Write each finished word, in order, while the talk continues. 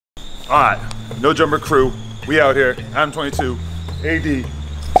All right, No Jumper crew. We out here. Adam22, AD,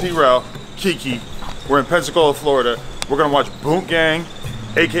 T-Rail, Kiki. We're in Pensacola, Florida. We're gonna watch Boom Gang,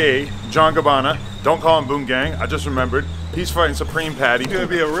 AKA John Gabbana. Don't call him Boom Gang. I just remembered. He's fighting Supreme Patty. It's gonna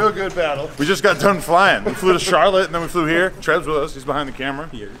be a real good battle. We just got done flying. We flew to Charlotte and then we flew here. Trev's with us. He's behind the camera.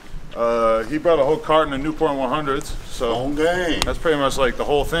 Here. He brought a whole carton of Newport 100s. So Boom Gang. that's pretty much like the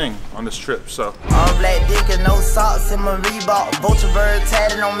whole thing on this trip. So. All black dick and no socks in my Reebok. Vulture bird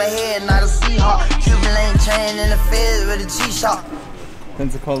tatted on my head, not a Seahawk. Cuban lane chain in the Fed with a G-Shock.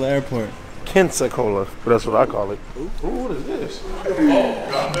 Pensacola Airport. Pensacola, that's what I call it. Ooh, what is this?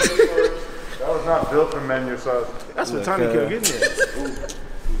 That was not built for menu sauce. That's what Tiny Cut getting there.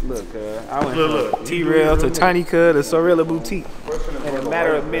 Look, I went from T-Rail to Tiny Cut to Sorella Boutique in a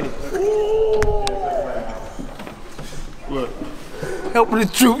matter of minutes. Look. Help the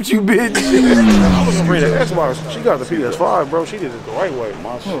troops, you bitch. I was gonna bring the Xbox. She got the PS5, bro. She did it the right way.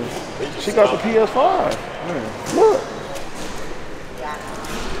 She got the PS5. Look.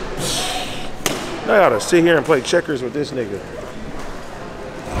 I gotta sit here and play checkers with this nigga.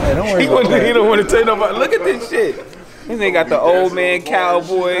 Hey, don't worry about that. He don't want to tell nobody. Look at this shit. This nigga got the old man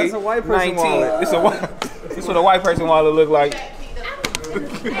cowboy. That's a white person 19. wallet. This what a white person wallet look like.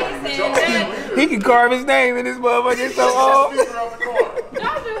 He can carve his name in this motherfucker. It's so old.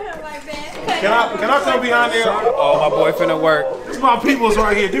 Don't do him like that. Can I come behind there? Oh, my boy finna work. It's my people's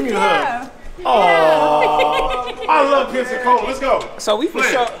right here. Give me a hug. Yeah. Oh, I love Pensacola. Let's go. So we for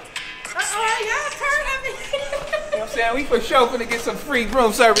sure. Y'all turn on me. You know what I'm saying? We for sure finna get some free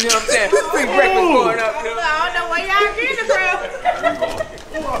room service, you know what I'm saying? Free breakfast going up. You know? I don't know why y'all getting it from.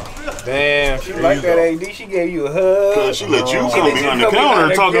 Damn, she like that AD. She gave you a hug. She let you come behind the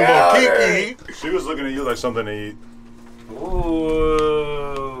counter talking about Kiki. She was looking at you like something to eat.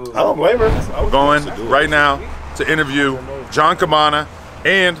 Ooh. I don't blame her. We're going right now to interview John Gabbana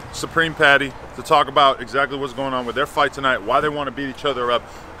and Supreme Patty to talk about exactly what's going on with their fight tonight, why they want to beat each other up,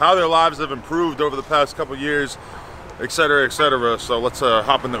 how their lives have improved over the past couple years, etc., etc. So let's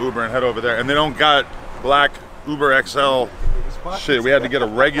hop in the Uber and head over there. And they don't got black Uber XL shit. We had to get a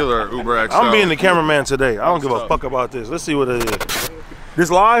regular Uber XL. I'm being the cameraman today. I don't give a fuck about this. Let's see what it is. This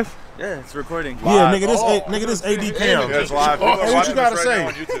live? Yeah, it's recording. Yeah, nigga, this AD cam. Yeah, it's live. Hey, what you gotta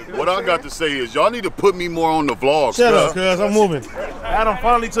say? What I got to say is y'all need to put me more on the vlog. Shut up, cuz I'm moving. Adam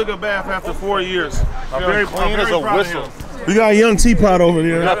finally took a bath after 4 years. I'm very clean as a whistle. We got a young teapot over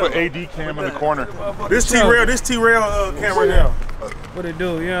there. We got the AD cam in the corner. This T-Rail camera now. What it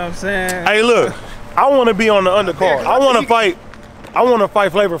do, you know what I'm saying? Hey, look, I want to be on the undercard. I want to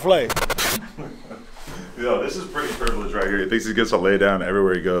fight Flavor Flav. Yo, this is pretty privileged right here. He thinks he gets to lay down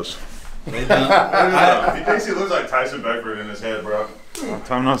everywhere he goes. Lay down. He thinks he looks like Tyson Beckford in his head, bro. Long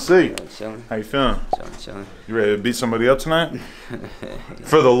time no see. Chilling. How you feeling? Chilling. You ready to beat somebody up tonight?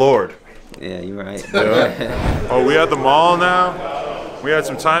 For the Lord. Yeah, you're right. Yeah. Oh, we at the mall now. We had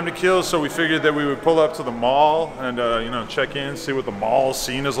some time to kill, so we figured that we would pull up to the mall and you know, check in, see what the mall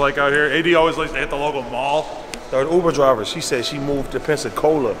scene is like out here. AD always likes to hit the local mall. The Uber driver, she said she moved to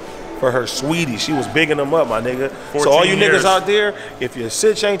Pensacola for her sweetie. She was bigging them up, my nigga. So all you niggas out there, if your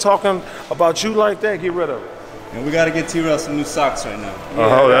sitch ain't talking about you like that, get rid of it. And we gotta get T-Rail some new socks right now.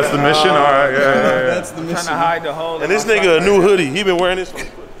 Oh, that's the mission? All right, yeah. That's the mission. Trying to hide the hole. And this nigga a new hoodie. He been wearing this for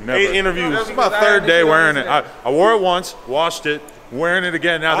 8 interviews. It's my 3rd day wearing it. I wore it once, washed it, wearing it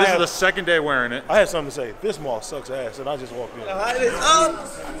again. Now this is the 2nd day wearing it. I had something to say. This mall sucks ass, and I just walked in.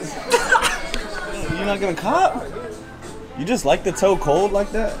 You're not gonna cop? You just like the toe cold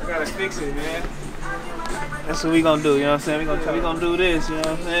like that? We gotta fix it, man. That's what we gonna do, you know what I'm saying? We gonna do this, you know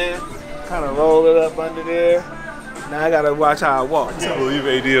what I'm saying? Kind of roll it up under there. Now I gotta watch how I walk. I can't believe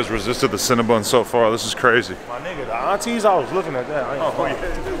AD has resisted the Cinnabon so far. This is crazy. My nigga, the aunties, I was looking at that. How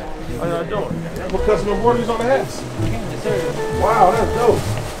y'all doing? Put custom embroideries on the hats. Wow, that's dope.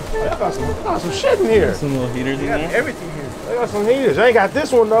 They got some shit in here. Some little heaters in there? Everything here. They got some heaters. They ain't got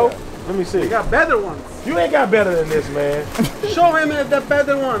this one though. Let me see. We got better ones. You ain't got better than this, man. Show him the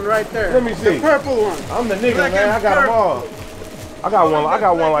better one right there. Let me see. The purple one. I'm the nigga, Black man. and I got them all. I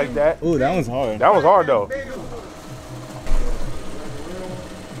got one like that. Ooh, that one's hard. That was hard though.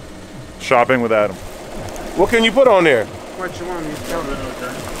 Shopping with Adam. What can you put on there? What you want me to tell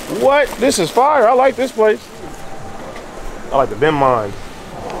you? What? This is fire. I like this place. I like the bend mine.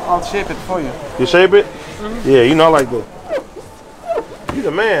 I'll shape it for you. You shape it? Yeah, you know I like that. You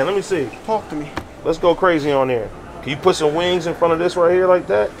the man. Let me see. Talk to me. Let's go crazy on there. Can you put some wings in front of this right here like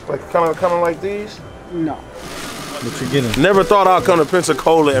that? Like kind of like these? No. What you getting? Never thought I'd come to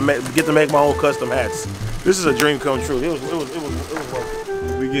Pensacola and get to make my own custom hats. This is a dream come true. It was worth it.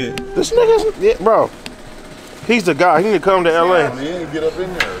 What we get? This nigga's, yeah, bro. He's the guy. He need to come to LA. Man, get up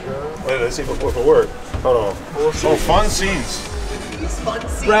in there, girl. Wait, let's see for work. Hold on. Oh, fun scenes.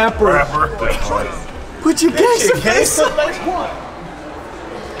 Rapper. Put your gangster face on.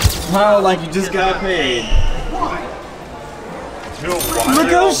 Smile like you just got paid.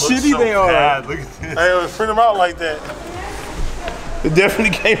 Look how shitty they are. Look at this. Hey, let's print them out like that. It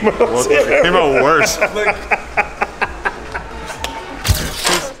definitely came out. It came out worse.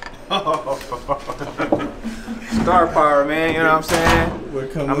 Star power, man. You know what I'm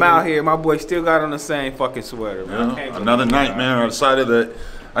saying? I'm out here. My boy still got on the same fucking sweater, man. Yeah. Another night, man. I decided that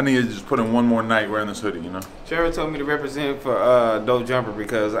I need to just put in one more night wearing this hoodie, you know? Trevor told me to represent for Dope Jumper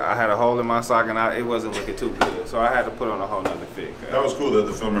because I had a hole in my sock and it wasn't looking too good. So I had to put on a whole nother fit. That was cool that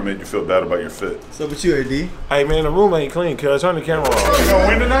the filmer made you feel bad about your fit. So with you, AD? Hey, man, the room ain't clean, cuz. Turn the camera off. You gonna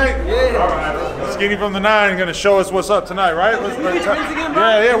win tonight? Yeah. All right. Skinny from the 9 gonna show us what's up tonight, right? We're friends again,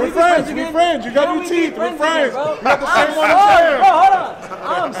 bro. Yeah, we're friends. We're friends. You got new teeth. We're friends. We got the same one. Hold on.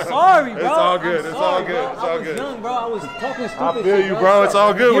 I'm sorry, bro. It's all good. It's all good. It's all good. Young, bro. I was talking stupid. I feel you, bro. It's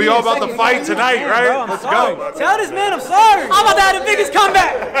all good. We all about to fight tonight, right? Let's go. Tell this man I'm sorry. I'm about to have the biggest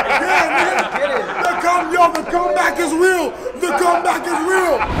comeback. The comeback is real. The comeback is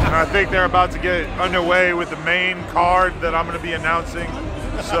real. And I think they're about to get underway with the main card that I'm going to be announcing.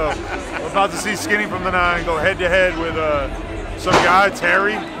 So we're about to see Skinny from the 9 go head to head with some guy,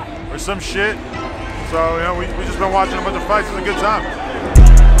 Terry, or some shit. So, you know, we just been watching a bunch of fights. It's a good time.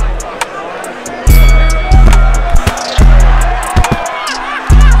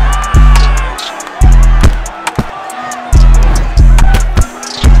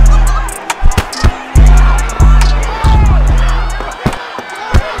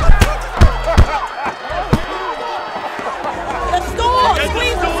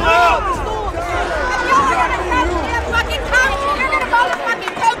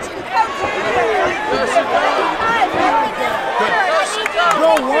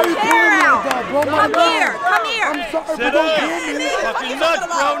 Come here. I'm sorry, Sit but don't down. kill me. Fucking nuts,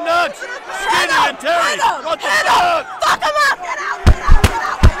 bro, nuts. Skinny and Terry. What the fuck? Fuck him up. Get out.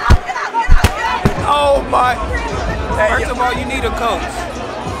 Oh my. First of all, you need a coach.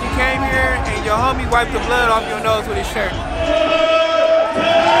 You came here and your homie wiped the blood off your nose with his shirt.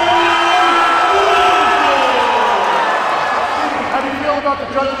 How do you feel about the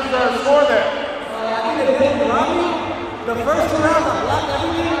judges' score there? The first 2 rounds I blocked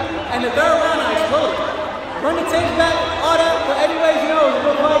everything, and the 3rd round I exploded. Run the tapes back, all that, but anyways, you know, it was a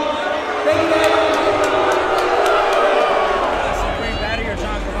good fight. Thank you, Supreme Patty or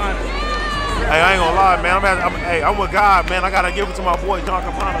John Gabbana? Hey, I ain't gonna lie, man. I'm with God, man. I gotta give it to my boy, John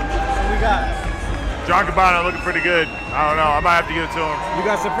Gabbana. What we got? John Gabbana looking pretty good. I don't know. I might have to give it to him. You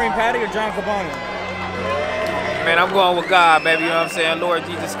got Supreme Patty or John Gabbana? Man, I'm going with God, baby, you know what I'm saying? Lord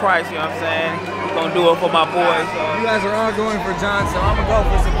Jesus Christ, you know what I'm saying? We're gonna do it for my boys. So. You guys are all going for John, so I'm gonna go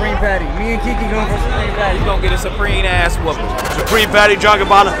for Supreme Patty. Me and Kiki going for Supreme Patty. He's gonna get a supreme ass whooping. Supreme Patty, John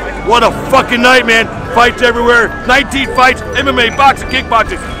Gabbana. What a fucking night, man. Fights everywhere. 19 fights, MMA, boxing,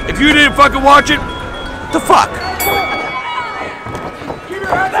 kickboxing. If you didn't fucking watch it, the fuck? Keep your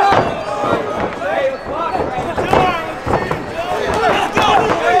hands up!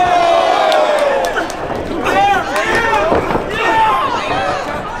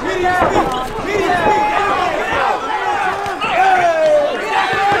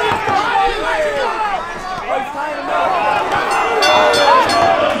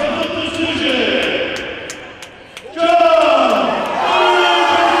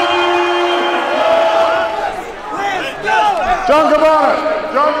 John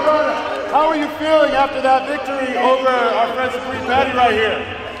Gabbana, how are you feeling after that victory over our friend Supreme Patty right here?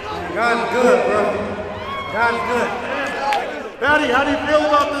 God's good, bro. God's good. Patty, how do you feel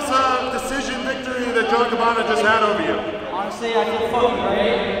about this decision victory that John Gabbana just had over you? Honestly, I feel fucking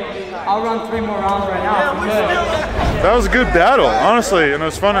great. I'll run 3 more rounds right now. That was a good battle, honestly, and it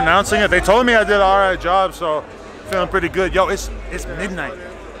was fun announcing it. They told me I did an alright job, so feeling pretty good. Yo, it's midnight.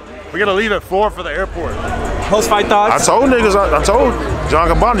 We gotta leave at 4 for the airport. Post-fight thoughts? I told niggas, I told John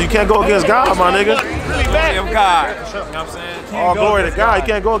Gabbana, you can't go against God, my nigga. Really bad. God. You know what I'm saying? All glory to God. You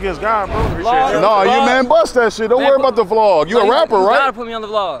can't go against God, bro. No, you man, bust that shit. Don't worry about the vlog. You a rapper, You right? gotta put me on the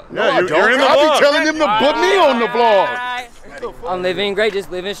vlog. Yeah, you're in the I vlog. be telling him to put me on the vlog. I'm living great,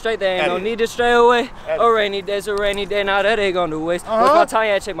 just living straight. There ain't no need to stray away. A rainy day's a rainy day, now that ain't gonna waste. With my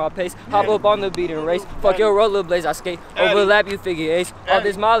time, I check my pace. Hop up on the beat and race. Fuck your rollerblades, I skate. Overlap, you figure ace. All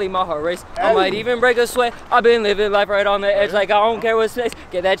this Molly, my heart race. I might even break a sweat. I've been living life right on the edge, like I don't care what's next.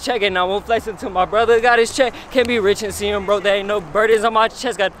 Get that check and I won't flex until my brother got his check. Can't be rich and see him broke. There ain't no burdens on my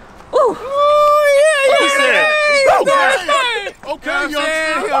chest. Got, ooh. He said, Okay, You know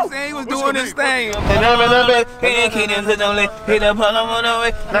what I'm saying? He was doing his thing. Let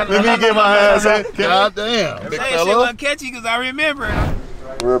me get my ass in. God damn. Big That shit fella. was catchy because I remember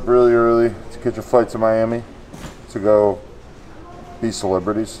it. We're up really early to catch a flight to Miami to go be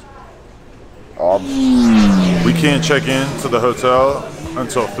celebrities. We can't check in to the hotel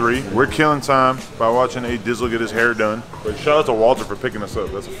until 3. We're killing time by watching A Dizzle get his hair done. But shout out to Walter for picking us up.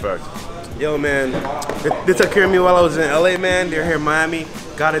 That's a fact. Yo, man, they took care of me while I was in LA, man. They're here in Miami.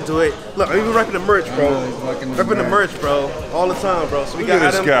 Gotta do it. Look, I'm even repping the merch, bro. Repping the merch, bro. All the time, bro. So we got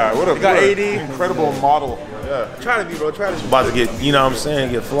this Adam, guy. What a we got AD. incredible model. Yeah. Try to be, bro. Try to be. About to get, you know what I'm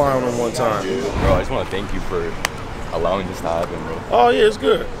saying, get flying on one time. Bro, I just want to thank you for allowing this to happen, bro. Oh, yeah, it's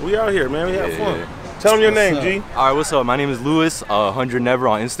good. We out here, man. We have fun. Yeah. Tell them your name, G. All right, what's up? My name is Lewis, 100 Never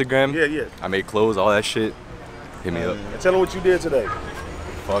on Instagram. Yeah. I make clothes, all that shit. Hit me up. And tell them what you did today.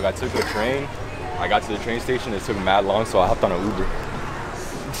 Fuck, I took a train. I got to the train station. It took mad long, so I hopped on an Uber.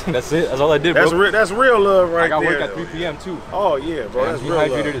 That's it. That's all I did, bro. That's real love right there. I got work at 3 p.m. too. Oh, yeah, bro. That's real love.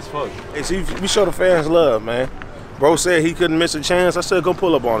 Dehydrated as fuck. Hey, see, we show the fans love, man. Bro said he couldn't miss a chance. I said, go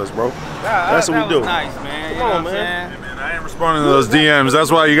pull up on us, bro. That's what we do. Nice, man. Come on, man. I ain't responding to those DMs.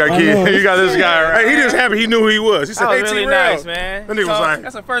 That's why you got you got this guy, right? Hey, he just happy he knew who he was. He said, That hey, was really T-Rail. nice, man. That nigga was like,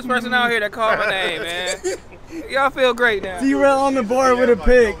 that's the first person out here that called my name, man. Y'all feel great now. T-Rail on the board with a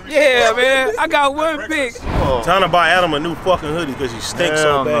pick. Yeah, man. I got one pick. time to buy Adam a new fucking hoodie because he stinks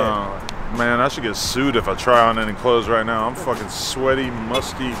so bad. No. Man, I should get sued if I try on any clothes right now. I'm fucking sweaty,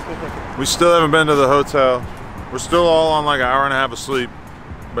 musty. We still haven't been to the hotel. We're still all on like an hour and a half of sleep.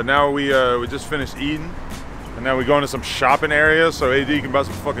 But now we just finished eating. And now we go into some shopping areas so AD can buy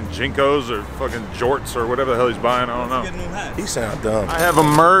some fucking Jinkos or fucking jorts or whatever the hell he's buying. I don't know. He sound dumb. I have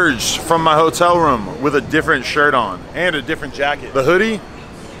emerged from my hotel room with a different shirt on and a different jacket. The hoodie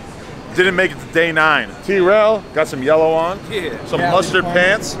didn't make it to day 9. T-Rail got some yellow on. Yeah. Some mustard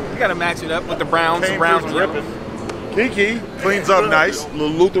pants. You gotta match it up with the browns. The browns and yellow. Kiki cleans up nice. Little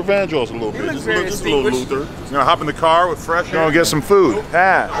Luther Vandross a little bit. Just a little Luther. You know, hop in the car with fresh. Gonna get some food.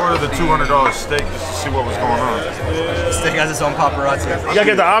 Order the $200 steak just to see what was going on. The steak has its own paparazzi. You gotta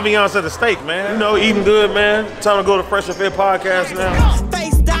get the ambiance of the steak, man. You know, eating good, man. Time to go to Fresh and Fit podcast now.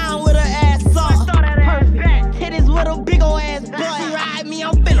 Face down with her ass off. Perfect. Titties with a big ol' ass butt. Ride me,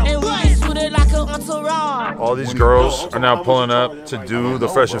 I'm finna. And we shoot it like an entourage. All these girls are now pulling up to do the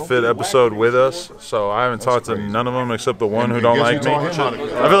Fresh and Fit episode with us. So I haven't talked to none of them except the one who don't like me.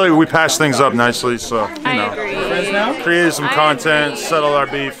 I feel like we patched things up nicely, so you know, created some content, settled our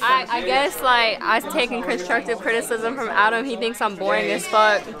beef. I guess like I've taken constructive criticism from Adam. He thinks I'm boring as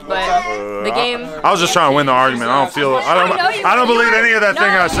fuck, but the game. I was just trying to win the argument. I don't believe any of that thing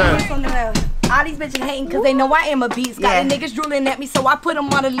I said. All these bitches hating because they know I am a beast. Got the niggas drooling at me, so I put them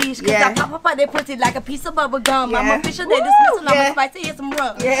on a leash. Because I pop up out their pussy like a piece of bubble gum. I'm official, they dismissing, I'm spicy and some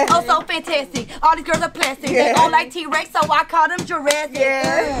rum. Oh, so fantastic. All these girls are plastic. They all like T-Rex, so I call them Jurassic.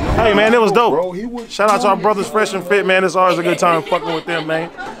 Hey, man, it was dope. Shout out to our brothers Fresh and Fit, man. It's always a good time fucking with them, man.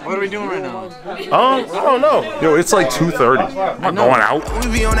 What are we doing right now? I don't know. Yo, it's like 2:30. I'm not going out.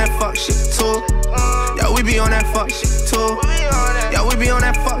 We be on that fuck shit too. Yeah, we be on that fuck shit too. Yeah, we be on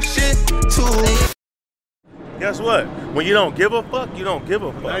that fuck shit too. Guess what? When you don't give a fuck, you don't give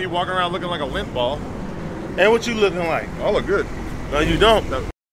a fuck. Now you walking around looking like a lint ball. And what you looking like? I look good. No, you don't.